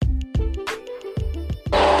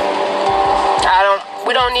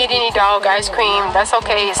We don't need any dog ice cream. That's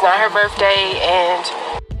okay. It's not her birthday,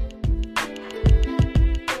 and